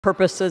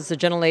Purposes, the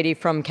gentlelady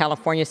from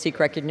California seek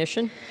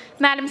recognition.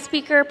 Madam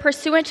Speaker,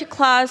 pursuant to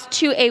Clause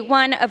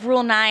 2A1 of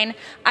Rule 9,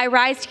 I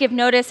rise to give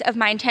notice of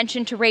my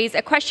intention to raise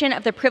a question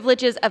of the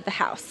privileges of the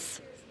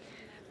House.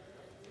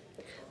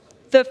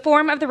 The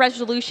form of the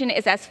resolution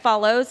is as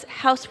follows: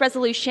 House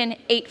Resolution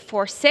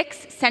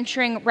 846,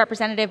 censuring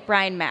Representative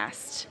Brian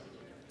Mast.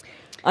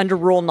 Under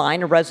Rule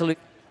 9, a resolution.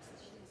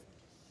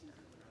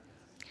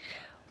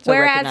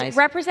 Whereas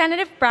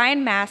Representative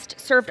Brian Mast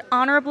served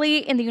honorably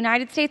in the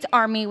United States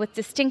Army with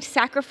distinct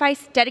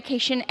sacrifice,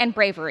 dedication, and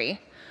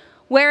bravery.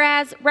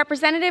 Whereas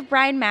Representative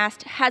Brian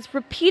Mast has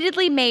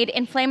repeatedly made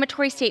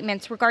inflammatory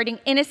statements regarding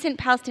innocent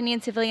Palestinian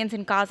civilians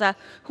in Gaza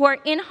who are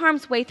in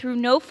harm's way through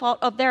no fault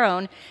of their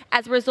own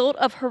as a result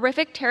of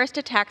horrific terrorist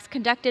attacks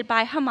conducted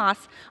by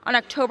Hamas on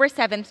October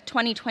 7,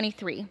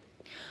 2023.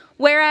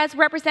 Whereas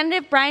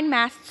Representative Brian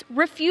Mast's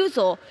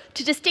refusal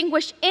to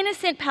distinguish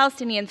innocent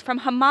Palestinians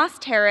from Hamas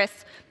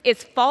terrorists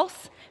is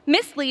false,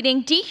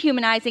 misleading,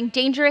 dehumanizing,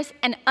 dangerous,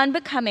 and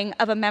unbecoming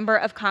of a member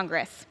of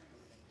Congress.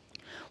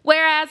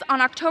 Whereas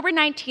on October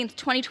 19,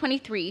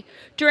 2023,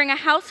 during a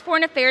House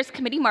Foreign Affairs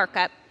Committee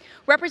markup,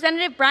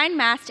 Representative Brian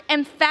Mast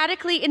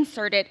emphatically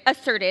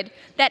asserted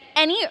that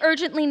any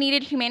urgently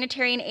needed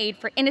humanitarian aid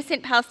for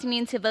innocent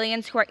Palestinian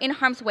civilians who are in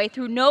harm's way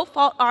through no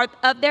fault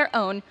of their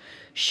own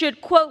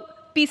should, quote,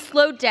 be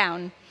slowed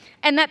down,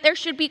 and that there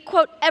should be,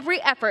 quote, every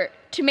effort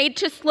made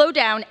to slow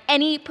down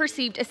any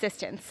perceived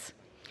assistance.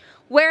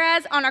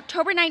 Whereas on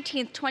October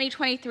 19,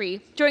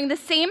 2023, during the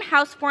same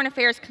House Foreign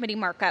Affairs Committee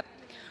markup,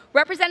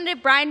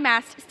 Representative Brian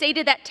Mast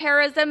stated that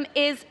terrorism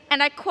is,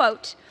 and I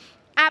quote,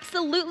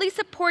 absolutely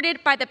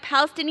supported by the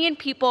Palestinian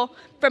people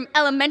from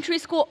elementary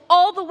school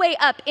all the way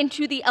up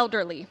into the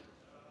elderly.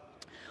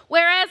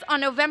 Whereas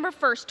on November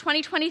 1,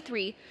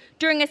 2023,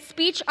 during a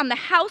speech on the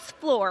House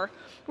floor,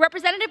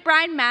 Representative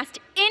Brian Mast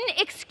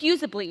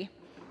inexcusably.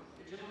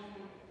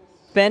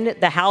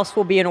 The House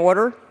will be in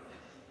order.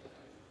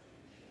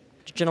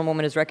 The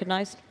gentlewoman is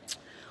recognized.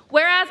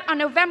 Whereas on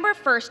November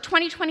 1,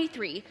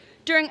 2023,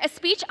 during a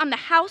speech on the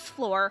House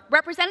floor,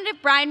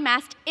 Representative Brian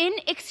Mast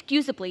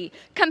inexcusably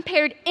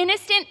compared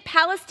innocent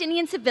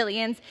Palestinian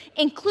civilians,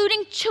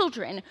 including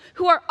children,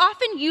 who are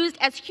often used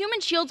as human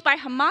shields by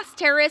Hamas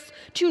terrorists,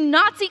 to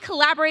Nazi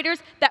collaborators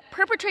that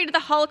perpetrated the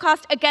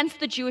Holocaust against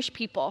the Jewish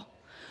people.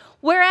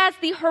 Whereas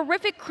the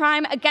horrific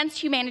crime against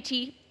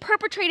humanity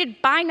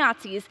perpetrated by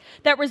Nazis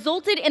that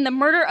resulted in the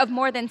murder of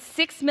more than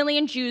 6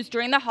 million Jews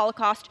during the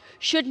Holocaust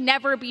should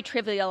never be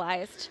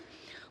trivialized.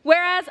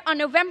 Whereas on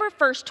November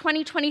 1,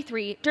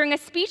 2023, during a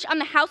speech on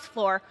the House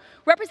floor,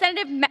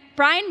 Representative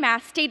Brian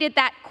Mast stated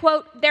that,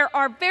 quote, there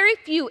are very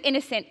few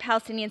innocent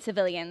Palestinian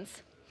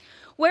civilians.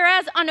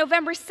 Whereas on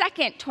November 2,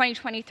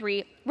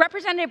 2023,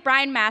 Representative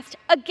Brian Mast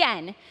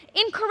again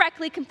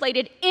incorrectly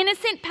conflated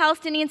innocent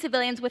Palestinian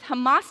civilians with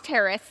Hamas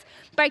terrorists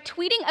by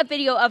tweeting a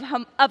video of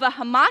a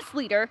Hamas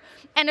leader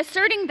and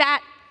asserting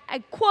that, I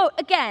quote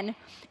again,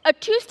 a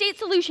two-state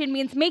solution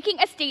means making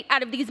a state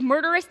out of these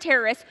murderous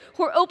terrorists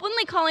who are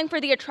openly calling for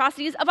the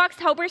atrocities of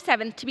October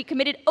 7th to be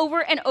committed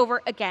over and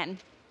over again.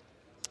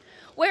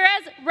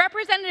 Whereas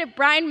Representative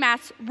Brian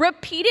Mast's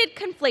repeated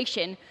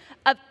conflation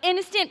of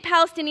innocent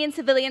Palestinian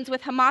civilians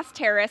with Hamas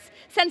terrorists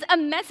sends a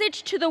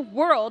message to the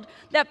world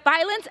that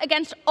violence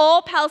against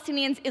all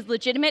Palestinians is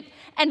legitimate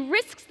and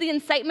risks the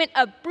incitement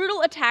of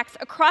brutal attacks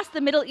across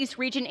the Middle East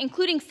region,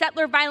 including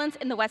settler violence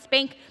in the West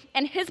Bank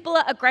and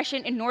Hezbollah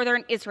aggression in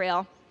northern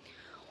Israel.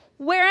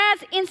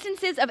 Whereas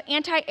instances of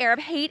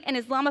anti-Arab hate and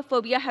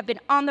Islamophobia have been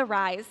on the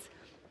rise,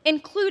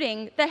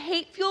 including the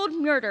hate-fueled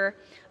murder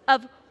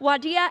of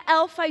Wadia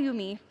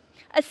El-Fayyoumi,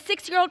 a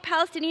 6-year-old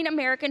Palestinian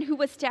American who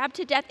was stabbed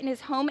to death in his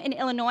home in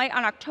Illinois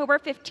on October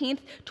 15,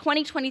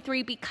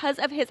 2023 because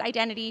of his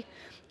identity.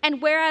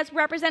 And whereas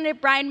Representative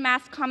Brian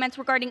Mast's comments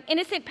regarding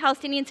innocent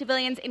Palestinian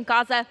civilians in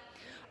Gaza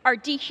are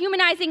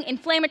dehumanizing,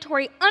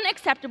 inflammatory,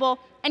 unacceptable,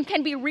 and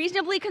can be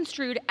reasonably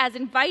construed as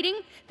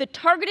inviting the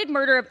targeted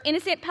murder of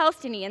innocent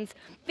Palestinians,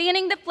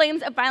 fanning the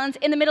flames of violence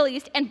in the Middle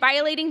East, and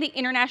violating the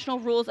international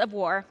rules of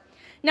war.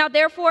 Now,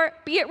 therefore,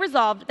 be it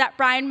resolved that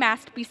Brian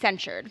Mast be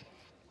censured.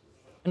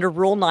 Under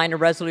Rule 9, a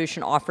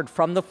resolution offered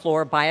from the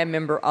floor by a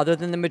member other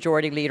than the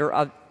majority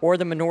leader or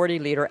the minority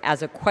leader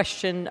as a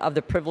question of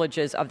the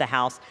privileges of the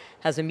House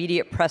has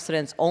immediate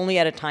precedence only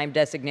at a time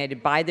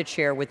designated by the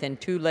chair within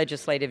 2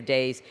 legislative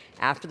days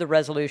after the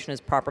resolution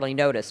is properly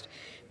noticed.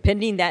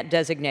 Pending that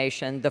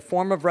designation, the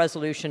form of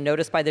resolution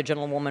noticed by the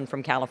gentlewoman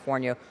from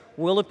California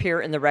will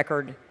appear in the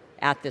record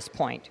at this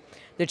point.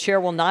 The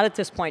chair will not at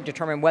this point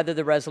determine whether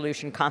the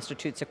resolution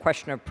constitutes a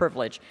question of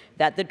privilege.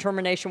 That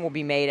determination will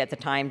be made at the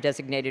time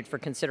designated for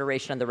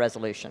consideration of the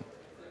resolution.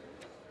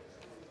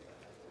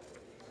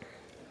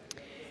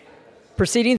 Proceedings